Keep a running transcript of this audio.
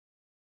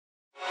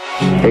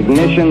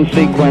Ignition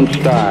sequence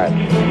start.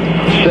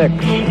 6,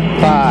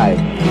 5,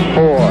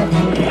 4,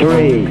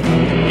 3,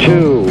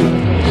 2,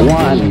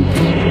 1,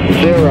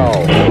 0.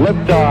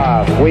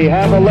 Liftoff. We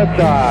have a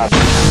liftoff.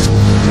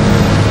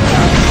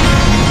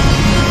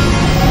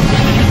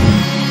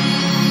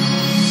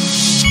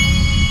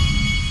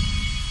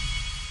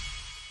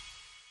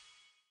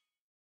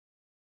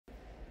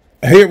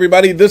 Hey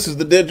everybody, this is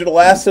the Digital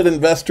Asset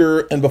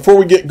Investor, and before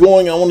we get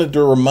going, I wanted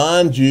to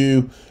remind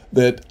you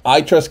that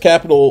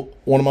iTrustCapital,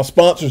 one of my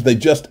sponsors, they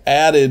just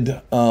added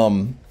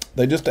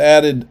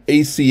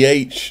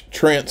ACH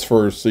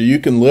transfers, so you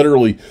can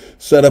literally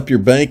set up your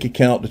bank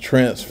account to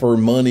transfer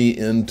money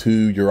into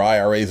your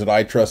IRAs at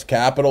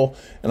iTrustCapital.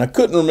 And I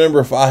couldn't remember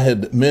if I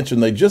had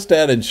mentioned they just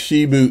added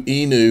Shiba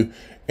Inu,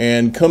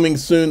 and coming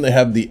soon they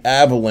have the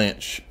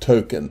Avalanche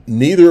token,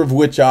 neither of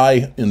which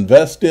I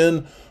invest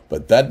in.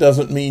 But that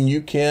doesn't mean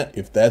you can't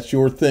if that's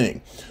your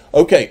thing.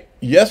 Okay,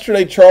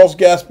 yesterday Charles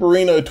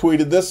Gasparino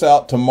tweeted this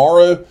out.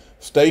 Tomorrow,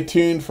 stay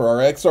tuned for our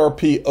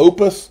XRP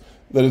Opus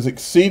that is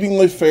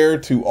exceedingly fair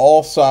to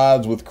all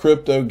sides, with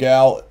Crypto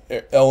Gal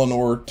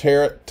Eleanor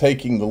Tarrant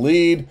taking the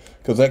lead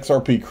because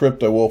XRP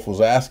Crypto Wolf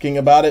was asking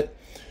about it.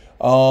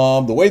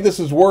 The way this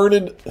is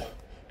worded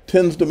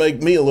tends to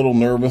make me a little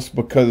nervous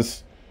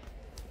because,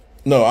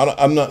 no,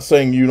 I'm not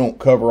saying you don't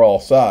cover all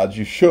sides.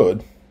 You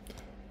should,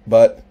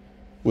 but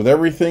with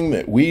everything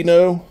that we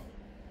know,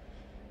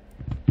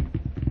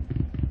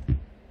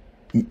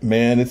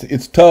 man,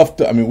 it's tough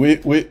to, I mean,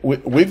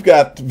 we've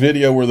got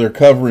video where they're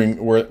covering,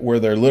 where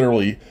they're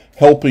literally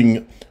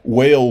helping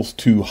whales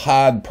to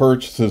hide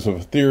purchases of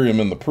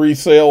Ethereum in the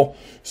pre-sale.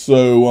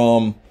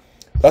 So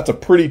that's a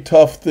pretty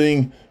tough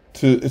thing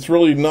to, it's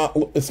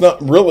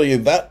not really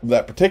that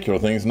particular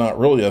thing. It's not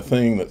really a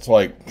thing that's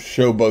like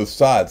show both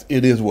sides.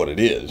 It is what it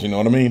is. You know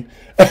what I mean?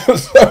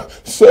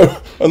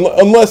 so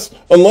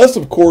unless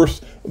of course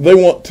they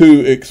want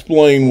to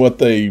explain what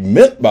they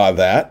meant by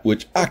that,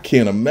 which I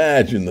can't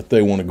imagine that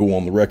they want to go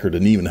on the record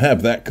and even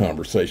have that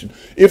conversation.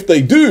 If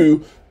they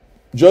do,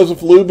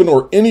 Joseph Lubin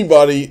or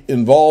anybody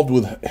involved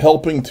with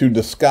helping to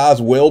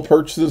disguise whale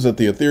purchases at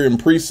the Ethereum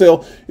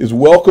pre-sale is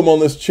welcome on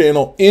this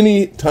channel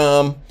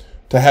anytime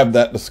to have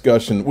that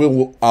discussion.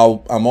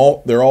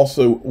 They're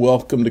also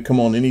welcome to come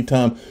on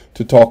anytime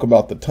to talk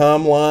about the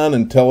timeline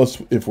and tell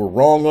us if we're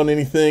wrong on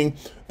anything.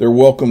 They're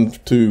welcome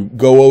to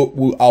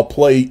go. I'll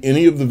play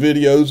any of the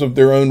videos of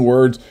their own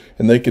words,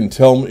 and they can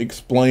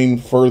explain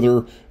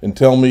further and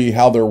tell me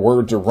how their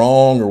words are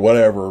wrong or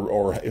whatever,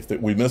 or if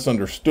we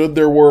misunderstood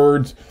their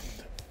words.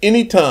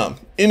 Anytime,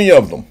 any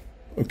of them.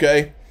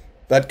 Okay,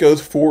 that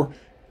goes for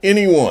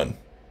anyone.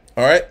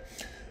 All right.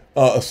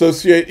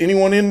 Associate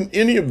anyone in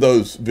any of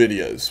those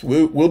videos.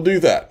 We'll do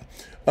that.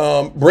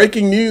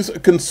 Breaking news: a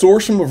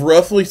consortium of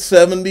roughly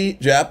 70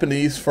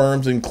 Japanese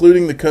firms,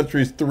 including the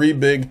country's three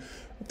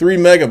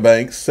mega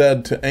banks,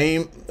 said to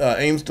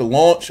aims to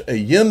launch a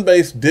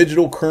yen-based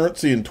digital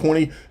currency in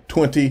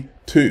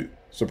 2022.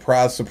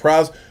 Surprise,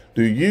 surprise.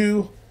 Do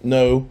you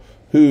know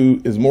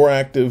who is more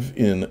active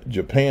in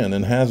Japan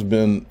and has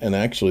been, and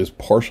actually is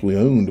partially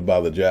owned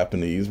by the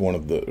Japanese,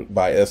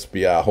 by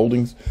SBI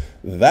Holdings?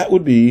 That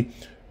would be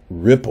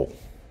Ripple.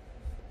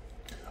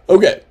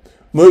 Okay,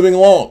 moving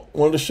along.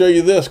 Wanted to show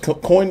you this.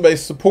 Coinbase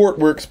support.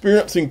 We're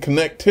experiencing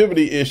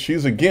connectivity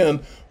issues again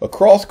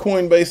across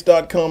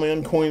Coinbase.com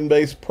and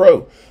Coinbase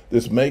Pro.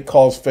 This may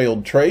cause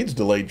failed trades,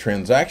 delayed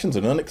transactions,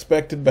 and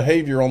unexpected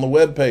behavior on the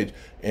web page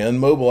and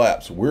mobile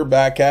apps. We're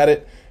back at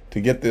it to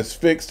get this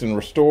fixed and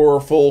restore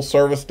full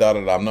service.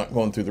 I'm not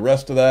going through the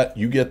rest of that.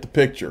 You get the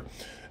picture.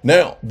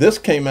 Now, this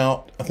came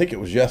out, I think it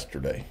was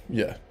yesterday.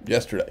 Yeah,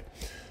 yesterday.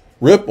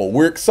 Ripple,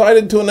 we're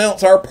excited to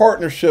announce our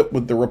partnership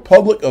with the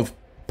Republic of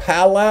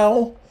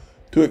Palau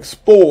to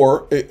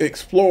explore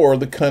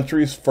the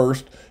country's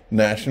first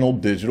national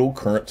digital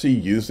currency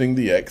using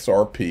the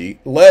XRP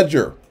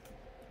ledger.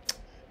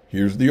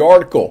 Here's the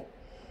article.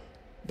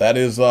 That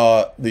is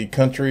the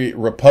country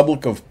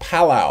Republic of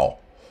Palau.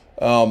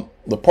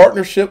 The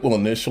partnership will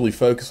initially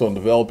focus on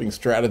developing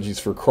strategies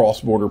for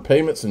cross-border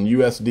payments and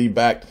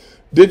USD-backed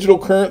digital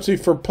currency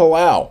for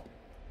Palau.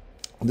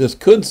 This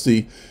could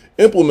see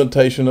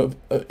implementation of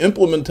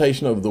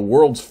the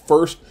world's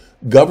first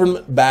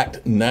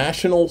government-backed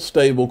national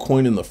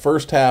stablecoin in the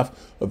first half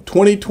of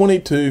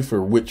 2022,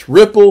 for which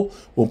Ripple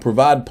will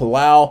provide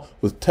Palau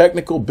with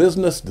technical,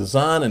 business,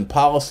 design, and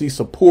policy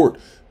support.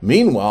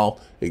 Meanwhile,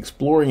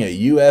 exploring a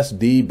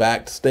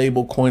USD-backed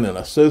stablecoin and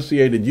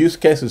associated use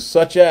cases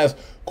such as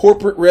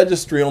corporate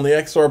registry on the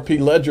XRP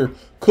ledger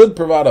could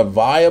provide a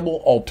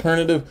viable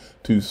alternative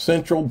to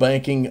central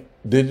bank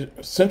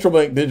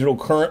digital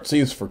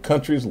currencies for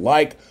countries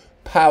like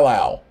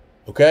Palau.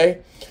 Okay,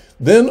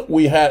 then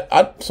we had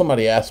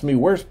somebody asked me,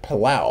 where's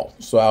Palau?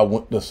 So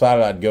I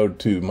decided I'd go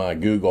to my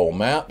Google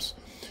Maps.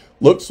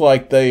 Looks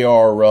like they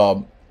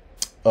are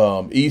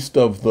east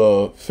of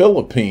the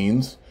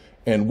Philippines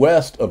and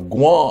west of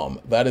Guam.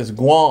 That is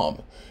Guam.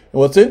 And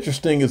what's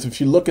interesting is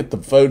if you look at the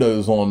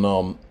photos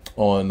on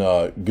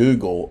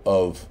Google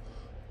of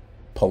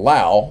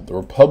Palau, the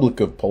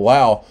Republic of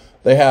Palau,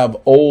 they have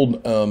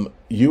old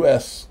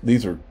U.S.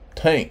 These are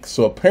tanks.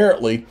 So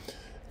apparently,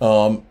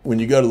 when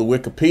you go to the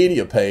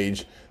Wikipedia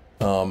page,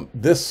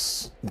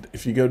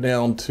 if you go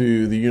down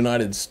to the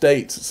United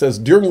States, it says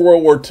during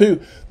World War II,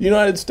 the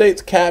United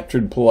States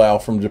captured Palau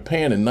from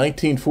Japan in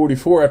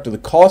 1944 after the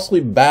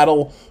costly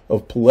Battle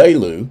of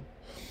Peleliu,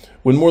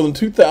 when more than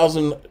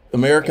 2,000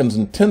 Americans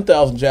and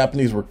 10,000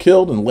 Japanese were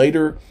killed, and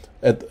later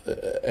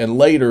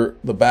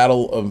the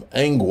Battle of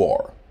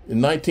Anguar.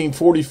 In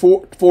 1945,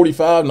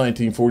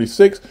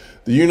 1946,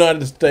 the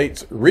United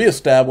States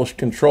reestablished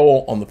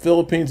control on the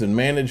Philippines and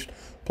managed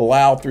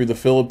Palau through the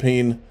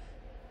Philippine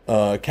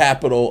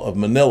capital of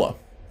Manila.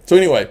 So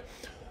anyway,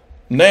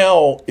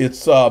 now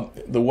it's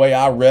the way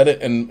I read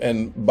it,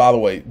 and by the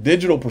way,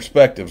 Digital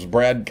Perspectives,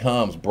 Brad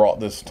Combs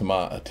brought this to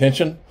my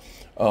attention,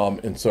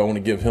 and so I want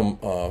to give him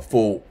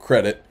full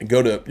credit. You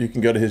can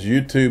go to his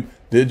YouTube,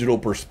 Digital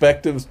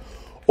Perspectives,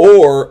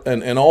 or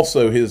and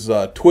also his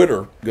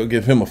Twitter. Go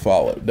give him a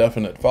follow,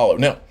 definite follow.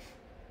 Now,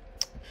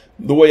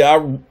 the way I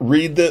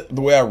read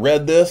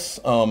this,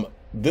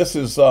 this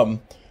is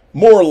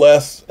more or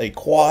less a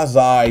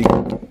quasi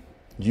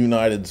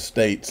United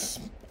States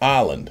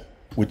island,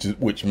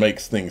 which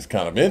makes things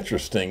kind of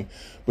interesting,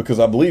 because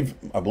I believe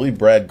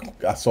Brad,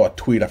 I saw a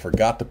tweet I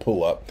forgot to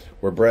pull up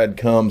where Brad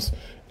Combs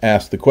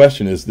asked the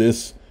question, is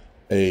this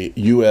a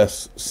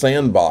U.S.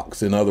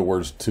 sandbox? In other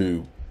words,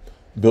 to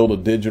build a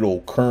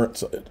digital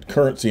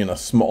currency on a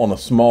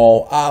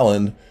small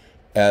island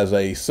as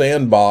a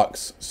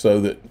sandbox, so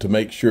that to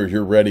make sure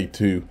you're ready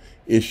to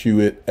issue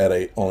it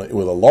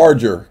with a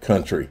larger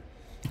country.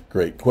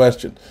 Great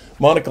question.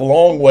 Monica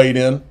Long weighed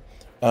in.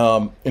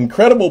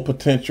 Incredible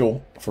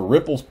potential for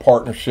Ripple's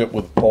partnership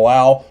with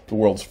Palau. The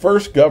world's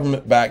first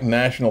government-backed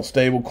national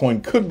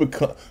stablecoin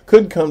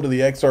could come to the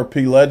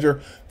XRP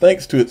ledger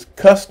thanks to its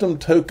custom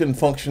token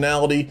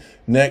functionality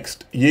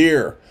next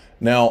year.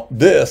 Now,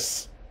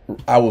 this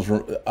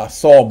I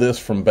saw this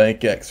from Bank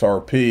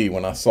XRP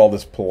when I saw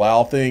this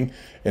Palau thing,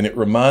 and it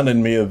reminded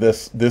me of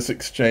this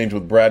exchange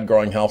with Brad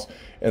Garlinghouse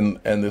and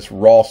this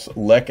Ross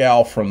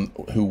Leckow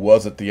who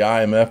was at the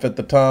IMF at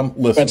the time.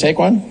 Listen, gonna take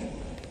one?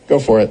 Go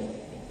for it.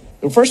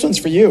 The first one's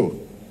for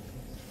you.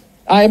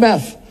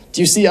 IMF.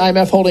 Do you see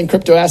IMF holding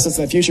crypto assets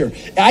in the future?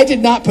 I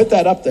did not put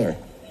that up there.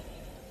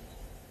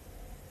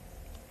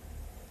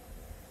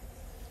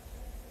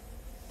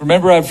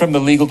 Remember, I'm from the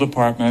legal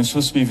department. I'm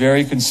supposed to be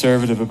very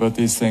conservative about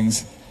these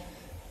things.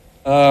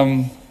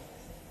 I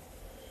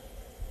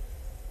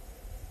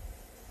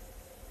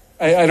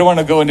don't want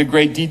to go into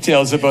great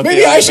details about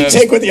Maybe I should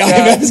take what the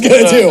IMF is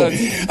going to do.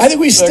 I think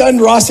we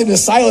stunned Ross into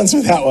silence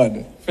with that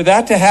one. For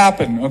that to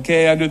happen,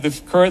 okay, under the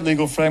current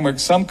legal framework,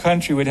 some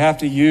country would have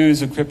to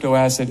use a crypto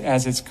asset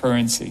as its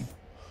currency.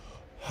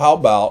 How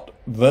about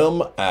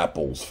them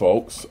apples,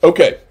 folks?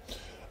 Okay.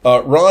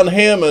 Ron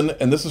Hammond,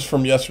 and this is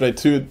from yesterday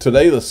too.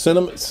 Today, the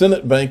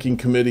Senate Banking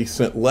Committee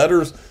sent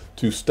letters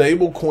to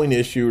stablecoin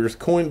issuers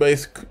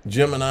Coinbase,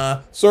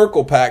 Gemini,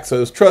 Circle,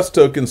 Paxos, Trust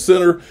Token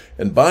Center,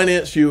 and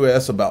Binance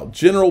US about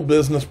general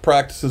business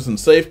practices and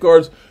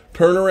safeguards.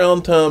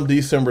 Turnaround time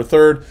December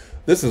 3rd.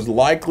 This is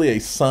likely a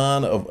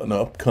sign of an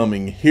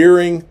upcoming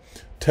hearing.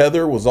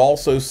 Tether was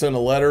also sent a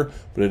letter,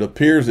 but it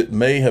appears it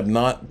may have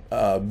not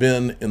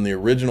been in the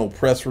original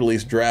press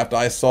release draft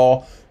I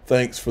saw.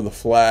 Thanks for the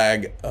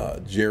flag,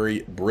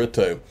 Jerry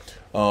Brito.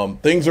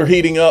 Things are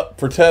heating up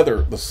for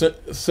Tether. The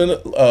Senate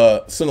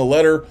sent a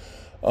letter.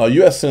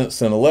 U.S. Senate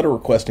sent a letter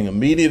requesting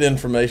immediate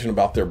information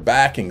about their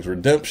backings,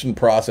 redemption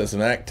process,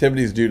 and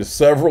activities due to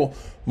several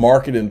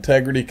market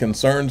integrity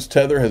concerns.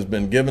 Tether has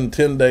been given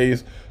 10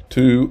 days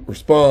to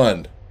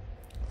respond.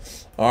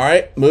 All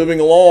right,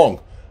 moving along.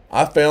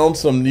 I found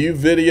some new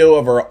video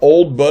of our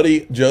old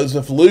buddy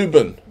Joseph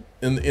Lubin.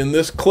 In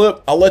this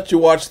clip, I'll let you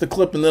watch the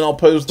clip and then I'll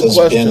pose the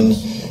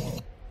questions.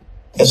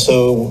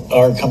 So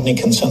our company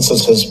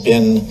Consensus has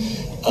been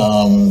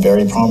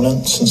very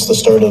prominent since the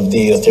start of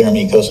the Ethereum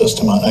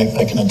ecosystem.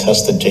 I can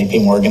attest that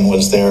JP Morgan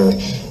was there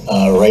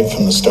right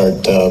from the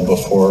start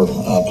before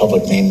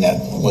public mainnet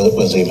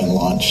was even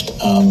launched.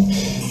 A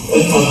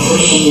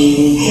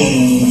person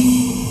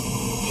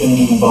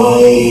can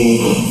buy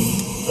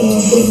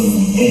from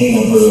any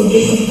number of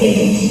different type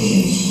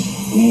entities.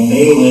 We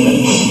may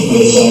limit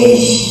the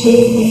size, the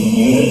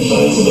unit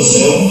size of a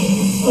sale,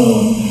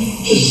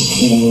 just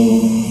to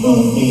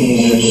make it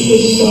easier to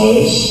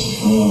disguise.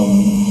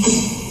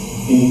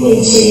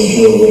 Let's say if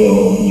you're a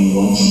whale and you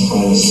want some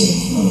privacy,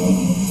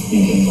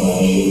 you can buy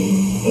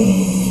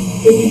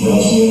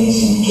 50,000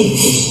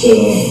 units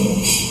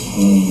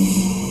and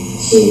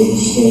so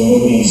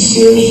nobody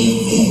scares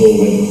people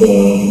with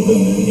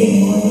an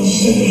enormous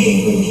initial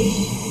purchase.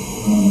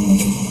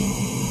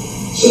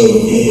 So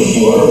if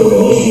you are a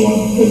whale, if you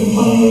want to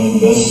plan on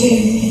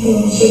investing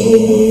several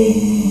million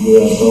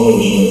US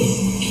dollars with,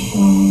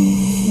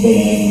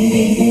 then you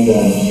can do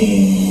that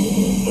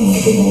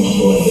for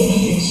multiple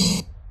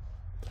entities.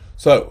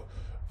 So,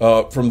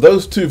 from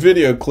those two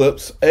video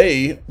clips,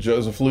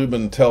 Joseph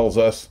Lubin tells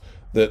us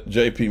that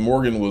JP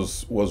Morgan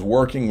was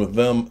working with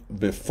them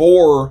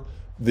before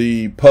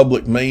the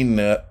public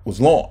mainnet was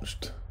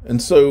launched.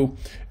 And so,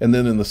 and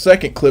then in the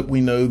second clip,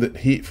 we know that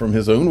he, from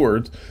his own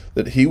words,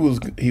 that he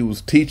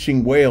was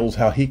teaching whales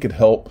how he could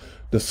help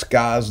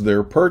disguise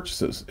their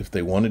purchases if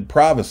they wanted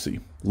privacy,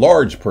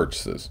 large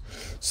purchases.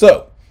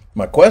 So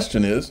my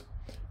question is,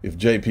 if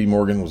JP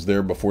Morgan was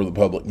there before the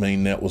public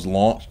mainnet was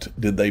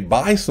launched, did they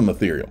buy some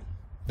Ethereum?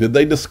 Did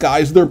they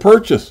disguise their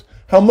purchase?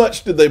 How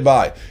much did they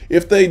buy?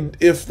 If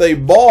they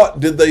bought,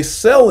 did they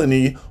sell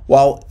any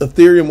while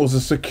Ethereum was a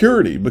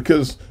security?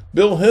 Because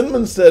Bill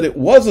Hinman said it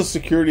was a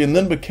security and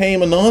then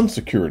became a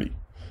non-security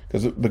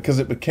because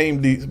it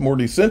became more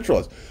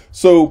decentralized.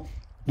 So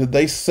did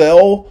they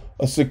sell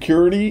a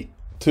security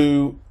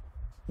did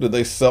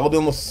they sell it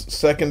in the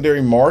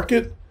secondary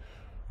market?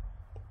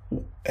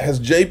 Has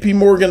JP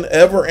Morgan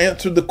ever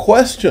answered the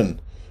question,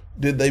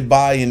 did they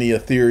buy any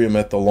Ethereum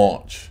at the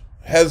launch?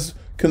 Has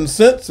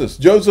Consensus,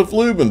 Joseph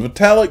Lubin,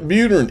 Vitalik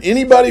Buterin,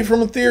 anybody from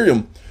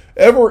Ethereum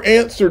ever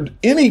answered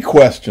any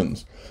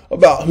questions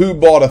about who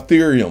bought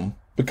Ethereum?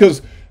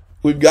 Because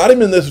we've got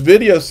him in this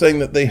video saying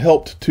that they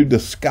helped to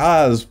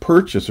disguise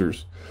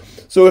purchasers.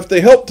 So if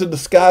they helped to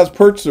disguise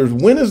purchasers,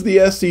 when is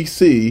the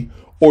SEC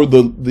or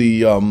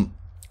the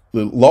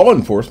law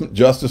enforcement,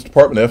 Justice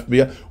Department,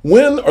 FBI,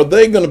 when are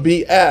they going to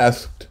be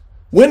asked?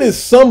 When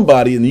is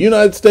somebody in the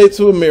United States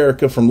of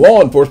America from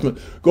law enforcement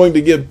going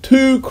to give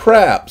two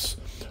craps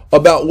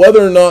about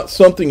whether or not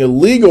something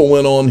illegal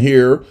went on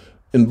here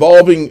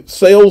involving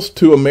sales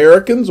to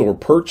Americans or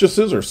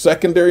purchases or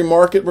secondary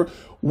market?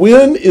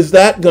 When is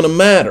that going to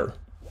matter?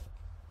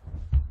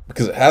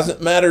 Because it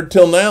hasn't mattered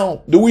till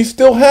now. Do we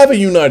still have a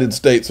United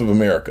States of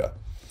America?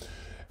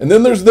 And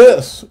then there's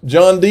this.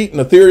 John Deaton,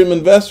 Ethereum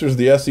Investors,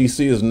 the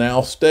SEC is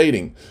now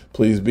stating,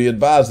 please be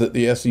advised that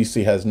the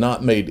SEC has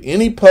not made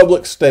any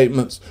public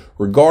statements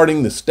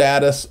regarding the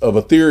status of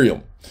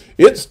Ethereum.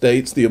 It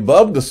states the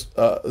above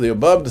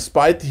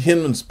despite the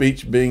Hinman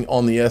speech being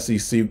on the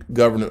SEC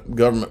government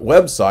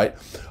website.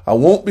 I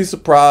won't be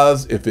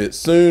surprised if it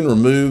soon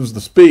removes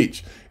the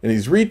speech. And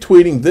he's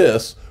retweeting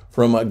this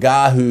from a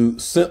guy who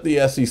sent the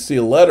SEC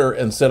a letter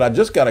and said, I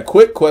just got a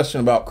quick question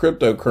about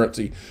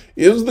cryptocurrency.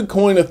 Is the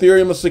coin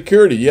Ethereum a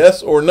security,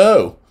 yes or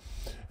no?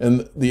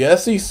 And the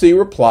SEC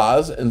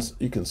replies, and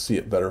you can see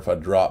it better if I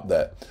drop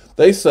that.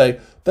 They say,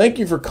 thank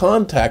you for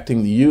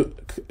contacting the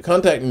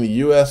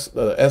U.S.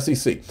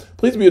 SEC.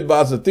 Please be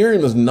advised that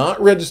Ethereum is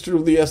not registered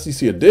with the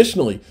SEC.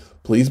 Additionally,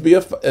 please be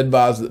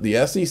advised that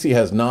the SEC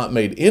has not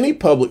made any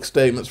public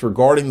statements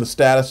regarding the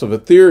status of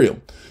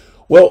Ethereum.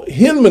 Well,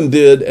 Hinman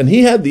did, and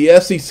he had the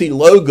SEC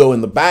logo in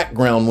the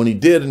background when he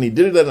did, and he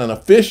did it at an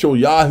official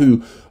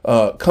Yahoo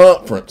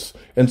conference.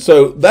 And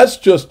so that's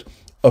just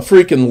a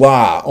freaking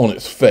lie on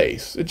its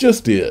face. It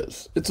just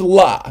is. It's a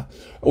lie.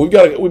 We've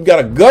got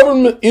a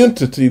government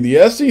entity,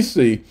 the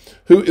SEC,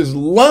 who is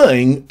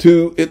lying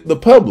to the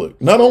public.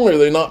 Not only are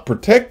they not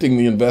protecting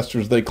the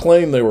investors they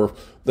claim they're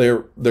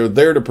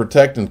there to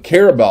protect and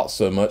care about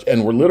so much,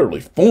 and were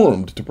literally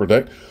formed to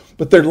protect,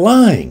 but they're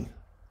lying.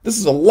 This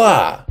is a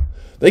lie.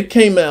 They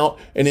came out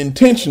and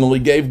intentionally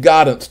gave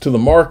guidance to the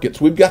markets.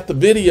 We've got the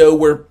video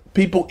where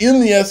people in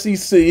the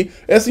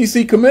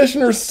SEC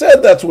commissioners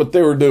said that's what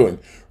they were doing.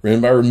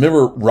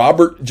 Remember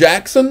Robert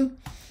Jackson?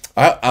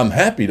 I'm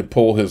happy to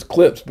pull his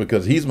clips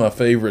because he's my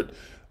favorite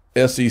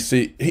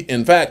SEC.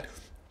 In fact,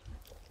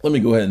 let me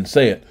go ahead and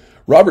say it.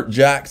 Robert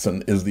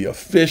Jackson is the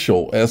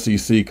official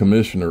SEC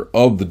commissioner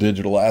of the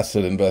Digital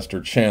Asset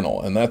Investor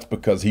channel, and that's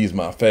because he's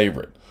my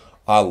favorite.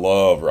 I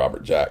love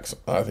Robert Jackson.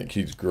 I think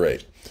he's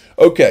great.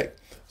 Okay.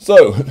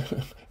 So,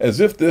 as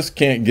if this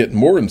can't get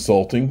more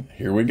insulting,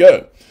 here we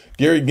go.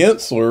 Gary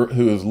Gensler,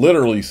 who is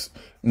literally,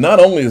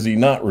 not only is he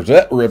not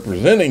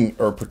representing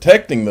or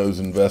protecting those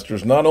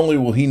investors, not only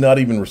will he not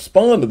even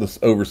respond to this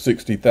over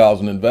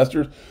 60,000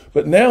 investors,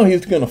 but now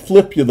he's going to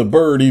flip you the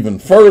bird even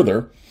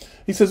further.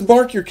 He says,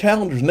 mark your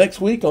calendars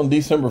next week on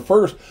December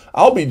 1st.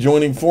 I'll be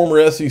joining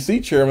former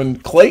SEC Chairman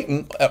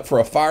Clayton for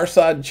a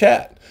fireside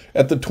chat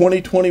at the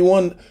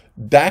 2021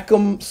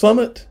 DACM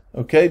Summit,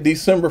 okay,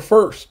 December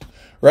 1st.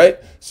 Right?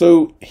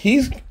 So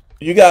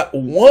you got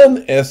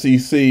one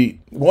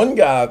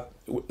guy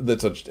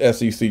that's a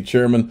SEC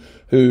chairman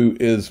who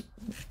is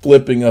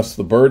flipping us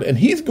the bird, and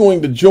he's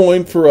going to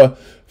join for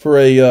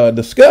a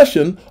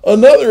discussion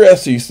another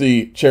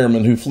SEC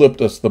chairman who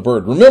flipped us the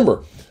bird.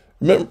 Remember,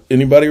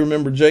 anybody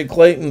remember Jay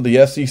Clayton,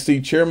 the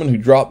SEC chairman who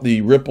dropped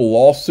the Ripple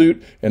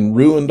lawsuit and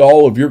ruined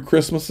all of your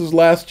Christmases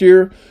last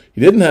year? He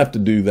didn't have to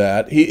do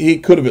that. He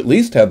could have at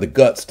least had the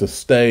guts to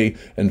stay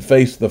and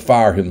face the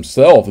fire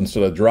himself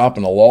instead of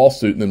dropping a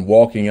lawsuit and then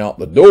walking out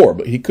the door.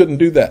 But he couldn't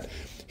do that.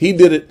 He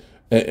did it,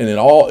 and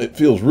it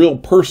feels real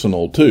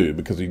personal too,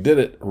 because he did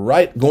it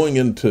right going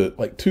into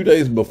like 2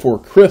 days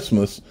before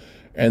Christmas,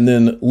 and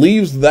then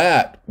leaves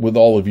that with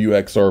all of you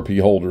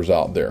XRP holders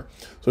out there.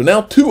 So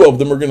now two of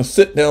them are going to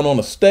sit down on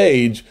a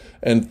stage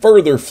and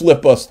further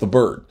flip us the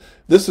bird.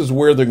 This is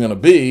where they're going to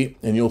be,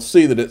 and you'll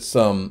see that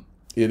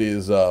it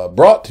is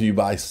brought to you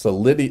by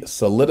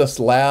Solidus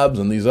Labs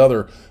and these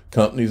other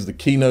companies. The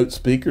keynote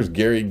speakers,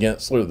 Gary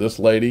Gensler, this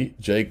lady,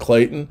 Jay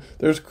Clayton.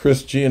 There's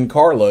Chris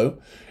Giancarlo.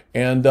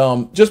 And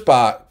just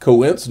by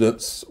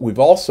coincidence, we've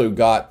also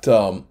got,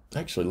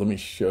 actually, let me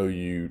show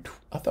you.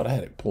 I thought I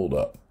had it pulled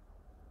up.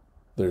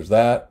 There's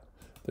that.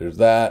 There's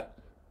that.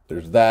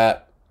 There's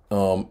that.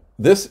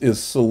 This is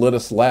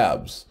Solidus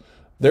Labs.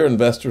 Their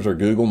investors are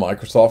Google,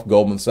 Microsoft,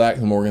 Goldman Sachs,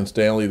 Morgan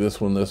Stanley, this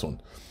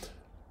one.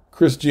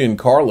 Chris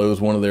Giancarlo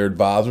is one of their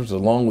advisors,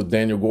 along with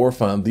Daniel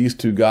Gorfine. These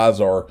two guys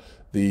are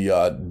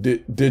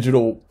the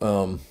digital,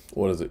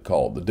 what is it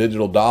called? The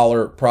Digital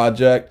Dollar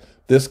Project.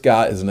 This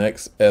guy is an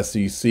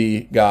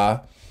ex-SEC guy.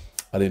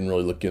 I didn't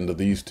really look into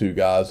these two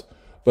guys,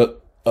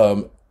 but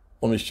let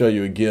me show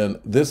you again.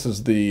 This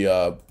is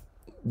the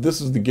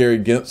Gary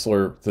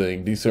Gensler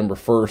thing, December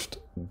 1st,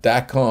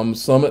 DACOM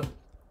Summit.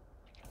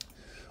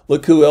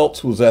 Look who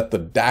else was at the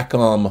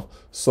DACOM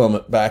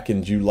Summit back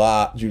in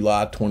July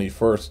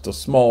 21st. It's a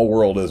small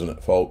world, isn't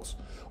it, folks?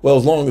 Well,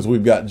 as long as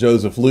we've got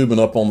Joseph Lubin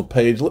up on the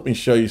page, let me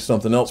show you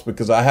something else,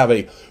 because I have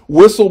a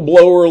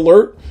whistleblower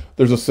alert.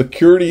 There's a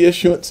security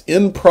issuance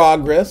in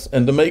progress,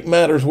 and to make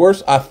matters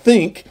worse, I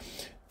think,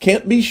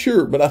 can't be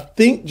sure, but I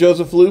think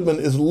Joseph Lubin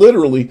is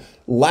literally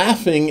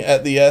laughing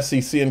at the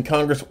SEC and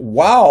Congress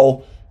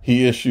while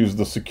he issues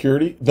the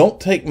security. Don't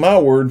take my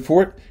word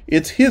for it.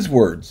 It's his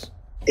words.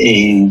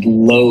 A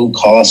low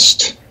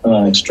cost,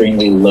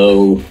 extremely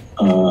low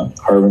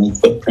carbon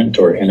footprint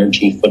or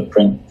energy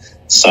footprint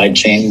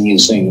sidechain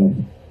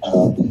using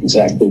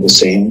exactly the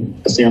same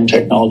Ethereum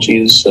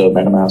technologies,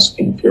 MetaMask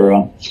and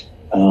Pura,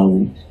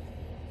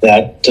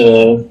 that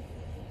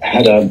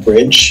had a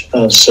bridge,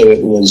 so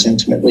it was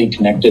intimately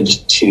connected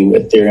to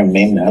Ethereum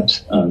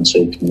mainnet, so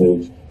you can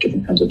move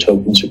different kinds of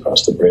tokens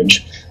across the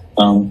bridge.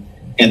 And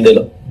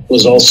it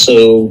was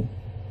also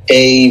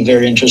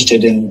very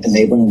interested in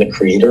enabling the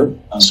creator.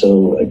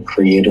 So a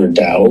creator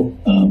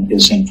DAO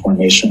is in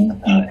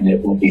formation, and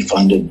it will be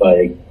funded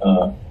by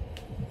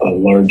a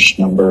large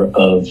number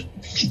of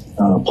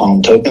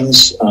Palm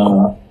tokens.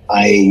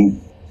 I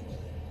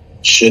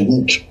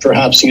shouldn't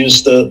perhaps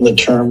use the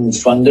term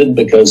funded,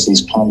 because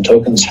these Palm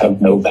tokens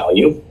have no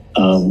value.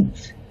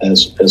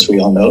 As we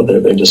all know,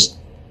 they're just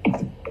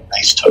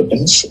nice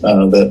tokens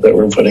that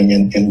we're putting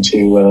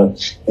into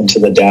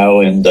the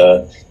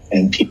DAO,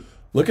 and people.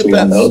 Look at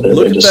that!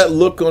 Look at that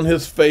look on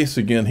his face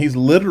again. He's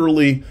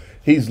literally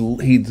he's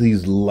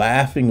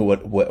laughing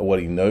at what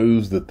he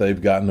knows that they've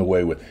gotten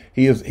away with.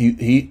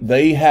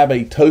 They have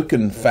a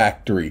token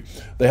factory.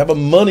 They have a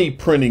money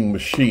printing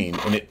machine,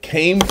 and it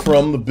came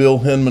from the Bill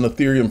Hinman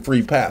Ethereum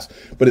free pass.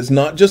 But it's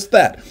not just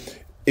that.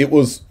 It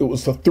was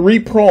the three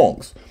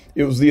prongs.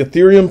 It was the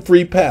Ethereum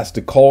free pass,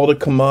 to call it a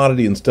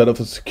commodity instead of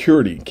a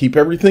security. Keep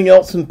everything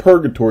else in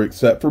purgatory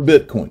except for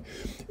Bitcoin.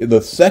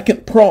 The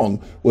second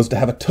prong was to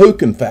have a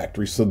token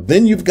factory, so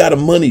then you've got a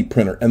money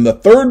printer. And the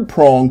third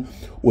prong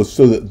was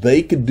so that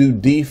they could do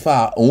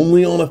DeFi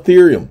only on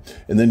Ethereum,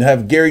 and then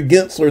have Gary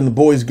Gensler and the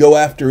boys go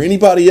after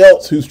anybody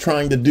else who's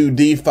trying to do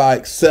DeFi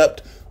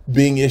except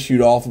being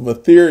issued off of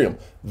Ethereum.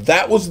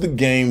 That was the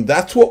game.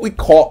 That's what we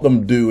caught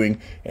them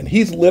doing, and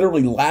he's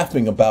literally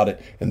laughing about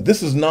it. And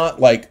this is not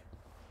like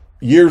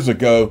years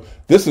ago.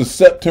 This is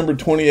September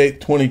 28th,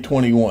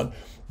 2021.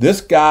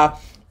 This guy,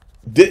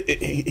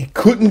 he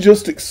couldn't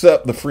just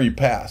accept the free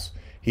pass.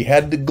 He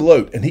had to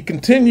gloat, and he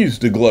continues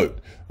to gloat,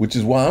 which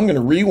is why I'm going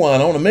to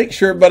rewind. I want to make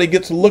sure everybody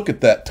gets a look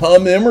at that.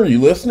 Tom Emmer, you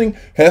listening?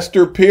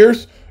 Hester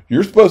Pierce,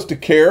 you're supposed to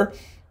care.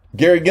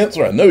 Gary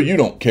Gensler, I know you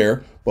don't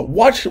care, but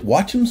watch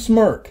him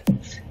smirk.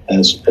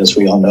 As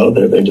we all know,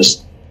 they're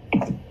just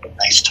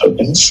nice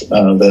tokens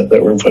that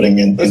we're putting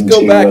in. Let's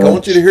go back. I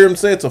want you to hear him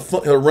say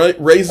it's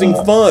raising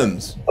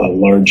funds. A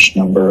large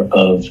number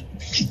of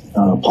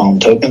Palm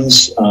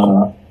tokens.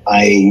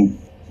 I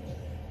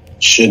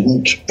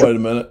shouldn't. Wait a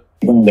minute.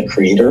 The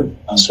creator,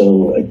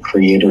 so a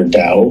creator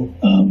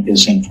DAO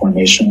is in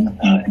formation,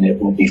 and it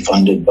will be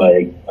funded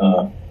by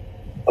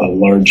a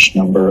large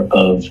number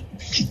of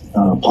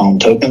Palm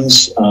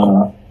tokens.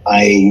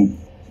 I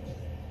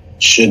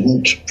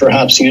shouldn't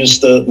perhaps use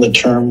the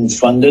term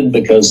funded,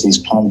 because these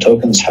Palm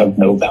tokens have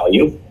no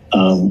value.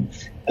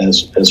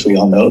 As we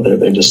all know,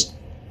 they're just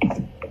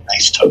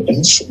nice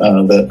tokens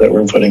that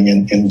we're putting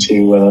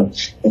into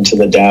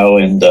the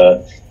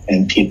DAO,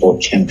 and people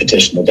can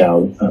petition the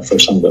DAO for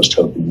some of those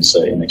tokens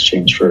in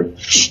exchange for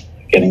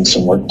getting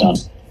some work done.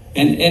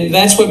 And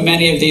that's what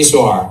many of these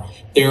are.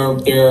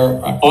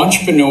 They're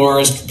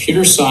entrepreneurs,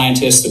 computer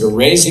scientists that are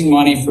raising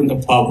money from the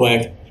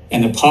public,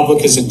 and the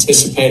public is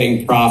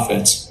anticipating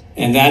profits.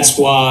 And that's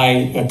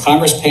why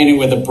Congress painted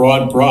with a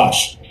broad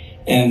brush.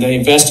 And the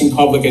investing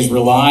public is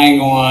relying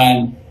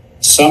on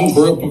some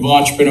group of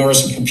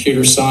entrepreneurs and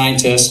computer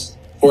scientists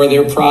for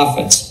their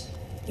profits.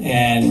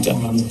 And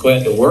I'm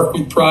glad to work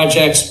with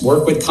projects,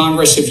 work with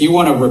Congress if you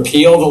want to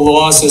repeal the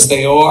laws as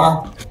they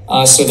are,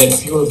 so that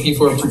fewer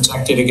people are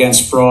protected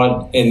against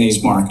fraud in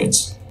these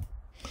markets.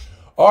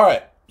 All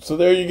right, so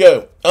there you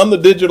go. I'm the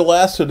digital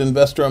asset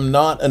investor. I'm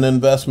not an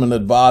investment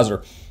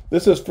advisor.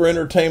 This is for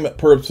entertainment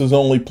purposes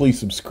only. Please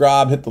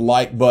subscribe, hit the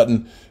like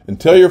button, and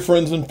tell your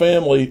friends and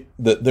family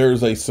that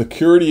there's a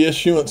security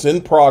issuance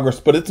in progress,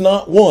 but it's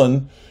not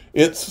one,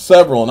 it's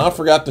several. And I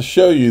forgot to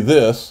show you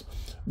this.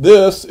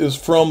 This is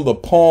from the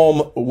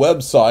Palm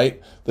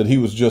website that he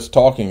was just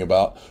talking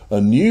about.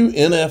 A new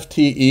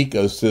NFT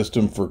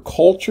ecosystem for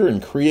culture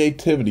and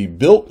creativity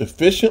built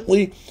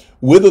efficiently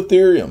with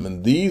Ethereum.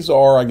 And these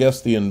are, I guess,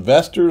 the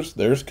investors.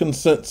 There's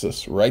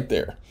consensus right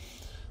there.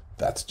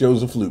 That's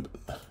Joseph Lubin.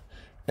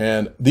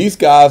 And these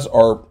guys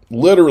are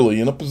literally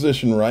in a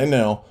position right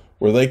now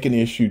where they can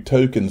issue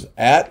tokens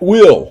at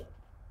will.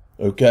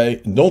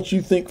 Okay? And don't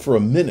you think for a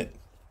minute,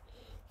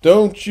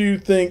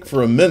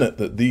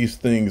 that these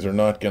things are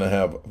not going to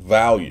have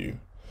value.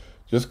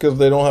 Just because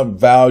they don't have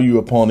value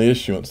upon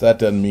issuance, that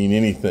doesn't mean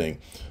anything.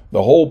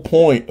 The whole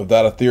point of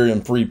that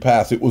Ethereum free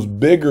pass, it was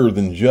bigger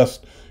than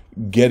just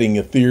getting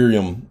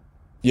Ethereum.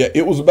 Yeah,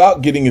 it was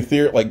about getting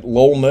Ethereum, like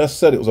Lowell Ness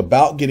said, it was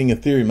about getting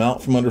Ethereum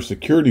out from under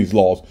securities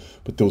laws,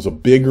 but there was a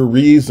bigger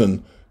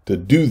reason to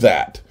do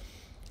that.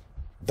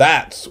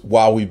 That's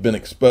why we've been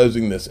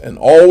exposing this. And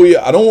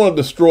I don't want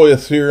to destroy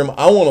Ethereum.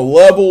 I want a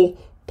level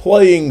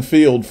playing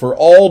field for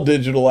all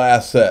digital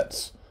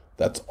assets.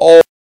 That's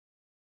all.